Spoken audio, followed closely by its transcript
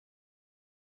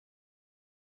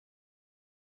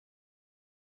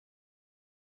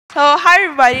So, hi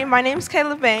everybody, my name is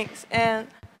Keila Banks, and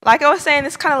like I was saying,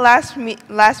 it's kind of last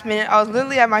minute. I was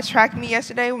literally at my track meet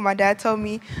yesterday when my dad told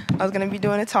me I was going to be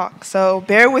doing a talk, so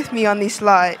bear with me on these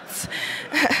slides.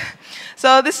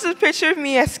 So this is a picture of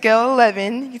me at scale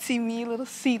 11. You can see me, little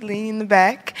seedling in the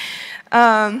back.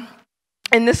 And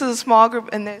this is a small group,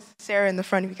 and there's Sarah in the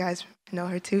front, if you guys know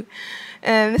her too.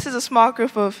 And this is a small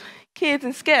group of kids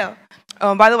in scale.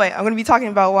 By the way, I'm going to be talking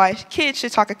about why kids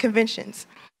should talk at conventions.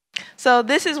 So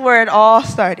this is where it all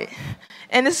started.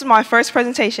 And this is my first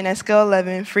presentation at Scale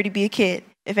 11, Free to Be a Kid.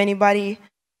 If anybody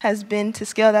has been to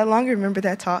Scale that long, remember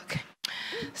that talk.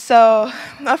 So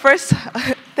my first,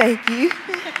 thank you.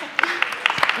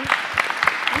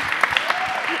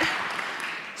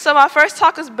 So my first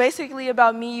talk was basically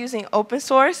about me using open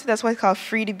source. That's why it's called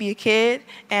Free to Be a Kid,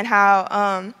 and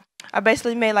how I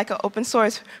basically made like an open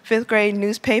source 5th grade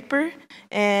newspaper,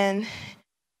 and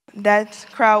that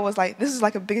crowd was like, this is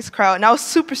like the biggest crowd, and I was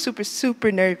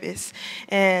super nervous.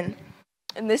 And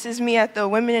this is me at the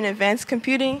Women in Advanced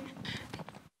Computing.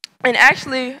 And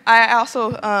actually, I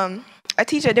also, I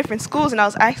teach at different schools, and I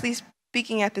was actually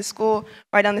speaking at this school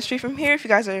right down the street from here. If you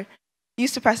guys are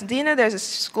used to Pasadena, there's a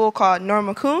school called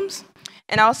Norma Coombs.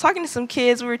 And I was talking to some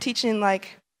kids. We were teaching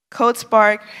like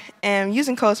CodeSpark and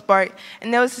using CodeSpark,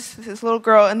 and there was this little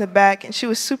girl in the back, and she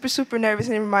was super nervous,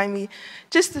 and it reminded me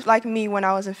just like me when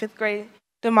I was in 5th grade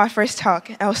doing my first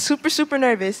talk. I was super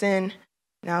nervous, and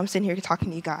now I'm sitting here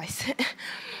talking to you guys.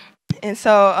 And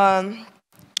so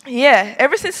yeah,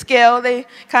 ever since Scale, they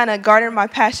kind of garnered my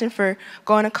passion for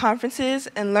going to conferences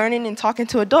and learning and talking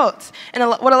to adults. And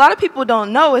what a lot of people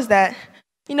don't know is that,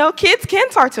 you know, kids can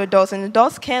talk to adults, and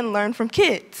adults can learn from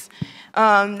kids.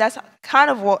 That's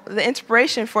kind of the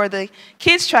inspiration for the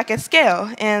kids track at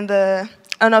Scale. And I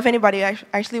don't know if anybody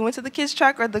actually went to the kids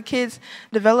track or the kids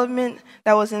development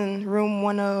that was in room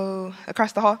 10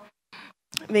 across the hall.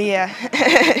 But yeah.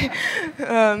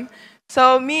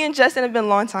 So me and Justin have been a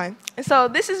long time. And so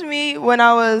this is me when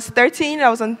I was 13. I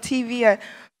was on TV at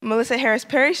Melissa Harris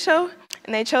Perry's show,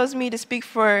 and they chose me to speak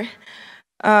for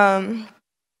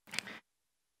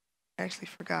I actually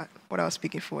forgot what I was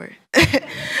speaking for.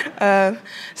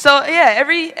 So yeah,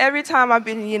 every time I've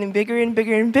been getting bigger and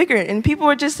bigger, and people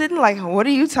were just sitting like, what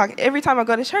are you talking? Every time I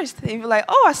go to church, they'd be like,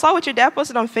 oh, I saw what your dad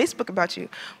posted on Facebook about you.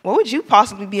 What would you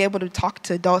possibly be able to talk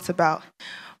to adults about?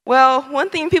 Well, one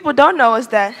thing people don't know is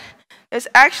that there's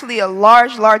actually a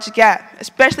large gap,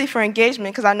 especially for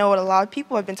engagement, because I know what a lot of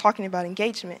people have been talking about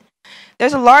engagement.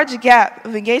 There's a large gap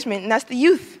of engagement, and that's the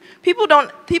youth. People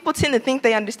tend to think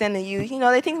they understand the youth. You know,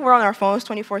 they think we're on our phones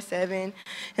 24/7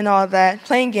 and all that,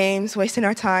 playing games, wasting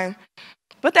our time.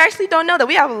 But they actually don't know that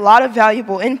we have a lot of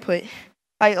valuable input,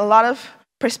 like a lot of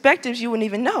perspectives you wouldn't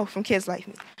even know from kids like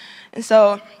me. And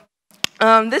so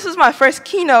this was my first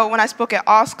keynote when I spoke at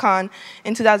OSCON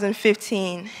in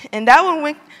 2015, and that one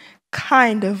went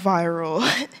kind of viral.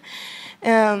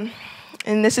 And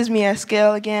this is me at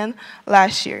Scale again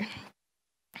last year.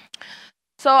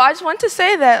 So I just want to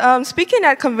say that speaking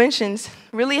at conventions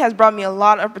really has brought me a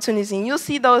lot of opportunities, and you'll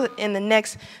see those in the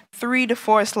next 3 to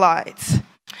 4 slides.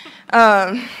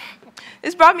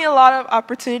 It's brought me a lot of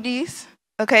opportunities.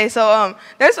 Okay, so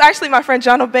there's actually my friend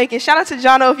Jono Bacon. Shout out to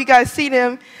Jono if you guys see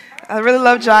him. I really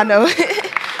love Jono.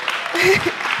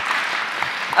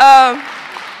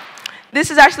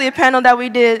 This is actually a panel that we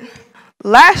did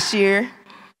last year,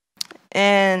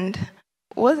 and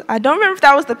I don't remember if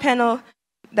that was the panel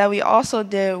that we also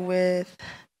did with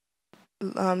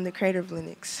the creator of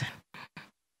Linux.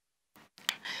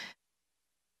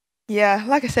 Yeah,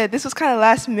 like I said, this was kind of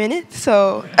last minute,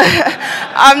 so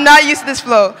I'm not used to this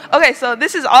flow. Okay, so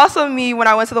this is also me when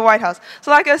I went to the White House.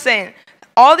 So like I was saying,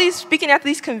 all these speaking at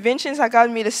these conventions have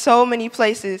gotten me to so many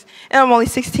places, and I'm only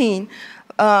 16.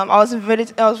 I was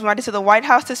invited to the White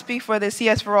House to speak for the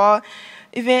CS for All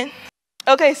event.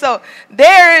 Okay, so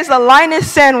there is a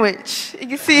Linus sandwich. You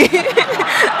can see.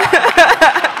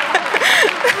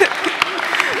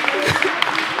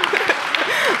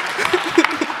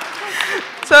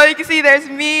 So you can see there's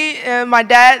me and my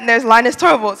dad, and there's Linus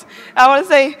Torvalds. I want to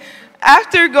say,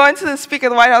 after going to speak at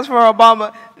the White House for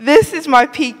Obama, this is my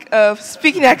peak of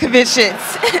speaking at conventions.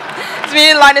 It's me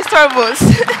and Linus Torvalds.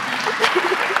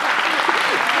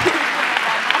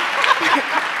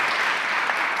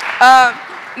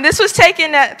 This was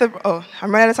taken at the, I'm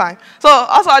running out of time. So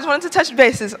also I just wanted to touch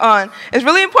bases on, it's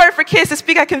really important for kids to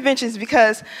speak at conventions,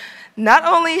 because not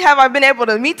only have I been able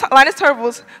to meet Linus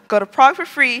Torvalds, go to Prague for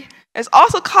free, there's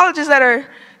also colleges that are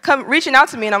reaching out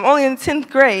to me, and I'm only in 10th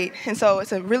grade, and so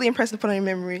it's a really impressive to put on your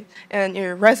memory and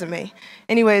your resume.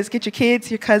 Anyways, get your kids,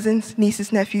 your cousins,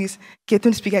 nieces, nephews, get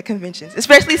them to speak at conventions,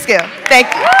 especially Scale. Thank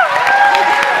you.